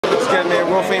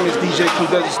famous DJ Q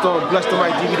does the storm. Bless the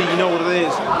Mic DVD, you know what it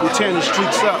is. We're tearing the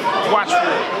streets up. Watch for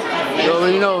it. You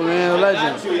already know, man.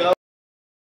 Legend.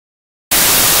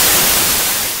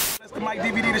 Bless the Mic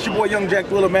DVD, this your boy Young Jack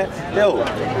Thriller, man. Yo.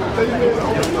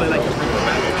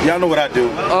 Y'all know what I do. You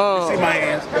see my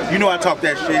hands. You know I talk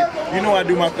that shit. You know I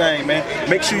do my thing, man.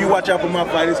 Make sure you watch out for my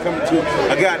fight. It's coming to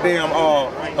a goddamn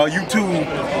YouTube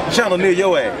channel near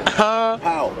your ass.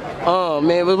 How? Oh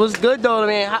man, but what's good though,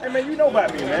 man? Hey man, you know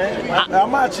about me, man.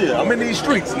 I'm out here. I'm in these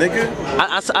streets, nigga.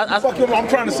 Fuck you, I'm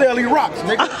trying to sell these rocks,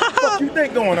 nigga. What the fuck you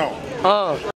think going on?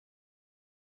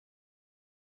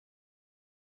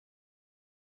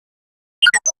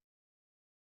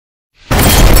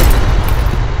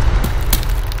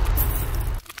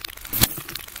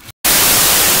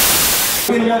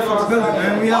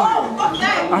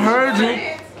 I heard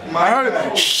you. I heard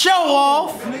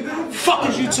Showoff. Fuck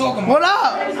is you talking about? What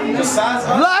up?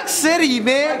 Block City,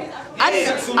 man.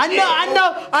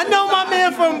 I know my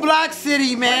man from Block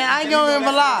City, man. I ain't gonna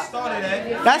even lie.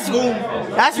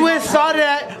 That's where it started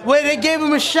at, where they gave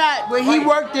him a shot, where he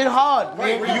worked it hard,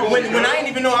 man. When I ain't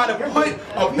even know how to put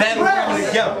a battle round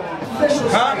together.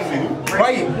 Huh?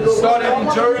 Right. Started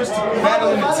in Jersey,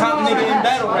 battling the top nigga in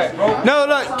battle rap, bro. No,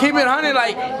 look, keep it 100,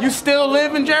 like, you still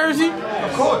live in Jersey?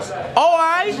 Of course. Oh,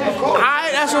 alright.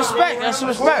 Alright, that's respect. That's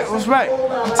respect. Respect.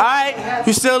 Alright,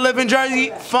 you still live in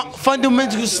Jersey.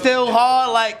 Fundamentals still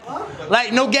hard,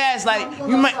 like no gas. Like,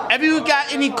 you might, have you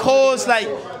got any calls, like,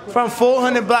 from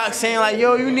 400 blocks saying, like,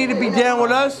 yo, you need to be down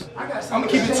with us? I'm gonna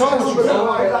keep it talking with you, bro.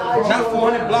 Not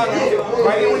 400 blocks,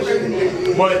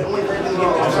 right?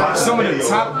 But some of the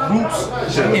top groups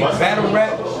in battle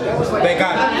rap that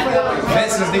got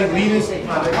vets as their leaders,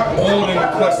 all in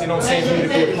request, you know what I'm saying, for me to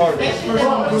be a part of it. You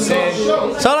know what I'm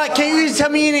saying? So, like, can you just tell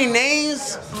me any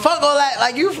names? Fuck all that.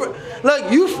 Like,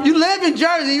 look, you live in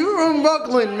Jersey. You from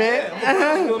Brooklyn, man.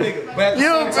 But you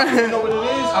know what it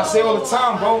is? I say all the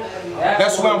time, bro.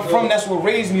 That's where I'm from. That's what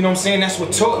raised me. You know what I'm saying? That's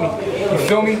what taught me. You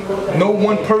feel me? No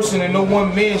one person and no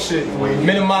one man should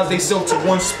minimize themselves to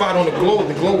one spot on the globe.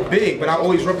 The globe big, but I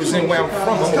always represent where I'm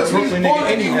from. I'm a Brooklyn nigga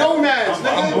anyhow.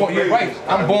 I'm born, you're right.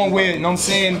 I'm born where, you know what I'm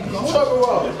saying?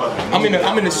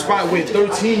 I'm in a spot where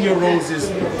 13-year-olds is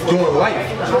doing life.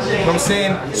 You know what I'm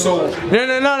saying? So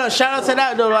No. Shout out to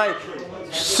that though. Like,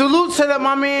 salute to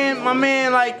my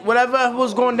man. Like, whatever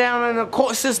was going down in the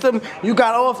court system, you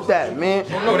got off that, man.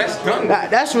 No, that's done.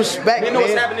 That's respect, man. Know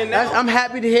what's happening now? I'm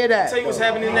happy to hear that. I'll tell you what's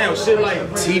happening now. Shit like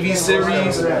TV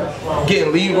series,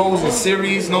 getting lead roles in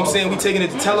series. You know what I'm saying? We taking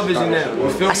it to television now. You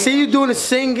feel me? I see you doing the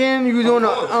singing. You doing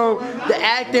the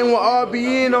acting with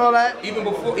RBE and all that.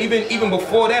 Even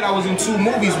before that, I was in 2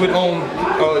 movies with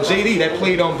JD that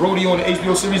played Brody on the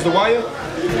HBO series The Wire.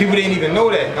 People didn't even know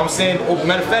that. I'm saying,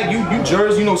 matter of fact, you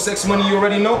Jersey, you know Sex Money, you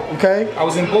already know. Okay. I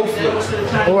was in both flicks.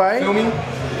 Alright. Feel me?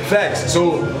 Facts.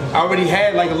 So I already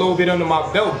had like a little bit under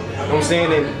my belt. You know what I'm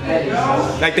saying?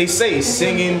 And like they say,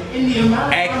 singing,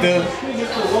 actor.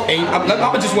 And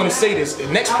I just want to say this. The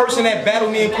next person that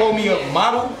battled me and called me a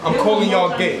model, I'm calling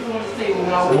y'all gay.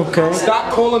 Okay.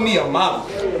 Stop calling me a model.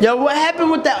 Yo, what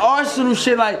happened with that Arsonal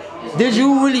shit? Like, did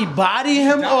you really body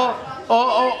him or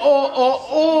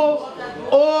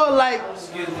like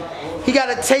he got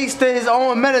a taste of his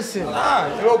own medicine? Nah,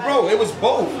 yo, bro, it was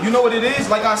both. You know what it is?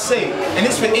 Like I say, and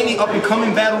it's for any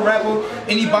up-and-coming battle rapper,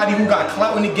 anybody who got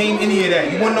clout in the game, any of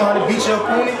that. You wanna know how to beat your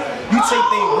opponent? You take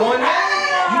they one effect,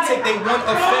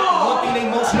 one thing they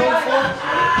most known for,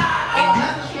 and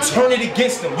you turn it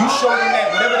against them. You show them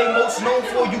that whatever they most known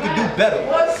for, you can do better.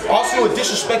 Also a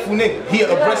disrespectful nigga. He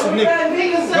an aggressive nigga.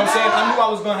 You know what I'm saying? I knew I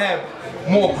was gonna have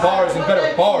more bars and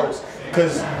better bars,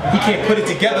 because he can't put it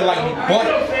together like me, but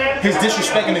his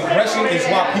disrespect and aggression is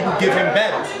why people give him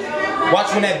battles.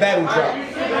 Watch when that battle drop.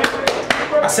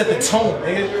 I set the tone,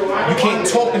 nigga. You can't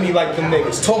talk to me like them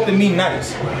niggas. Talk to me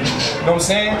nice. You know what I'm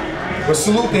saying? But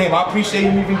salute to him. I appreciate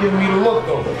him even giving me the look,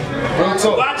 though. Real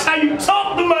talk. Watch how you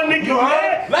talk to my nigga,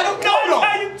 man. Let him know, though. Watch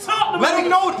how you talk to Let him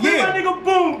know, yeah. My nigga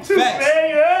Boom, too, Facts. man.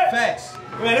 Yeah? Facts.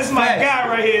 Man, this is my guy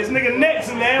right here. This nigga next,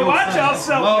 man. Watch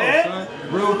yourself, man. Son.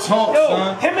 Real talk, yo,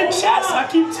 son. Him and Chess, I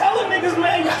keep telling niggas,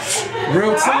 man.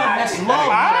 Real talk, that's love.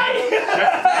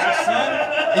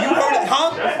 And you heard it,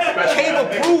 huh? Cave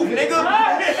approved, nigga.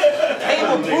 Cave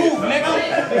approved, nigga.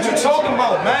 What you talking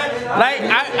about, man? Like,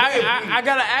 I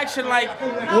got an action like,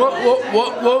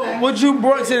 what you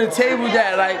brought to the table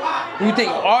that, like, you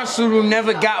think Arsonal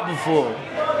never got before?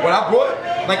 What I brought,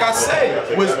 like I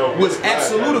said, was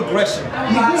absolute aggression.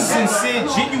 Sincere,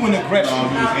 genuine aggression. You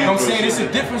know what I'm saying? There's a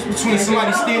difference between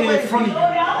somebody standing in front of you,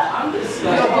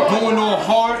 going all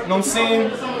hard, you know what I'm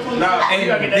saying?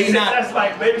 And they not,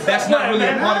 that's not really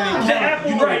a part of their character.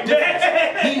 You know the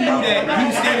difference. He knew that he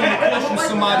was standing in the course with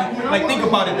somebody. Like, think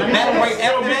about it. The battle right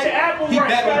after that, he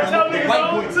battled the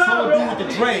white boy, the taller dude with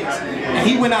the dreads. And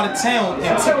he went out of town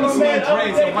and took his man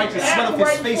dreads and wiped the sweat off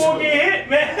his face with it.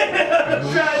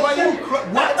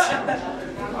 What?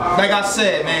 Like I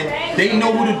said, man, they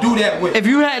know who to do that with. If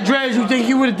you had dreads, you think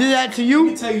he would have did that to you?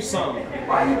 Let me tell you something.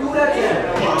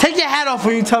 Take your hat off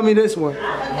when you tell me this one.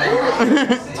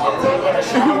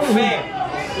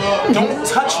 Don't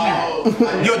touch me.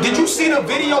 Yo, did you see the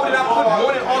video that I put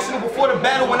on in Arsonal before the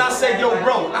battle when I said, yo,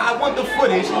 bro, I want the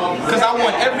footage because I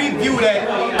want every view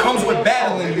that comes with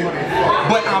battling you.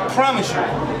 But I promise you,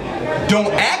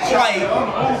 don't act like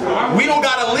we don't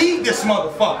gotta leave this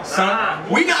motherfucker, son.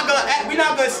 We not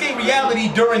gonna escape reality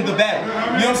during the battle. You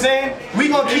know what I'm saying? We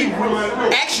gonna keep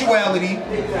actuality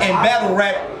and battle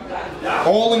rap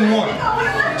all in one.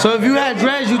 So if you had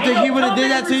dreads, you think he would have did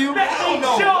that to you? Hell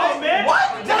no.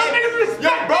 What? Yo,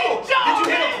 bro, did you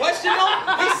hear the question though?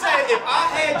 He said if I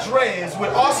had dreads, would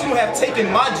Arsonal have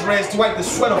taken my dreads to wipe the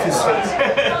sweat off his face?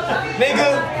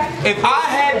 Nigga, if I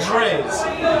had dreads,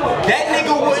 that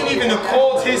nigga wouldn't even have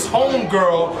called his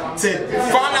homegirl to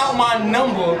find out my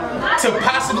number to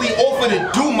possibly offer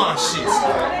to do my shit.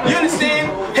 You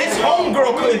understand? His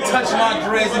homegirl couldn't touch my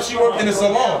dreads if she worked in a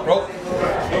salon, bro.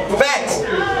 Facts.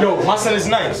 Yo, my son is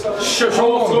nice.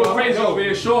 Showoff going crazy over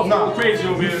here. Showoff going crazy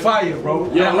over here. Fire, bro.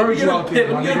 Yeah, let me get a pick.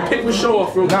 Let me get a pick with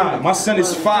Showoff real quick. Nah, my son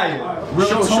is fire.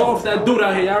 Showoff that dude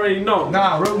out here. I already know.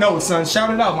 Nah, no, son. Shout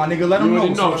it out, my nigga. Let him know.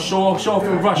 You already know. Showoff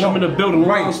and Rush. I'm in the building.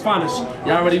 Right. Finest.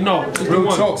 You already know. Real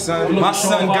talk, son. My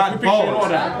son got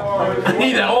balls. I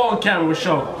need that all on camera with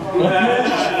Show.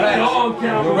 All on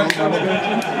camera.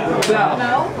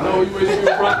 No, you ready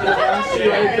to rock it? I see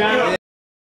you right down.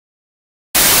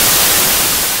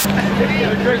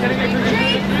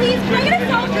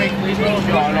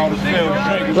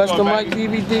 Bless the mic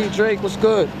DVD. Drake, what's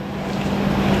good?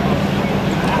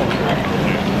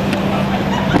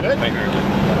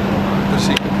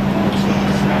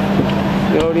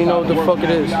 You already know what the fuck it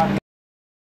is.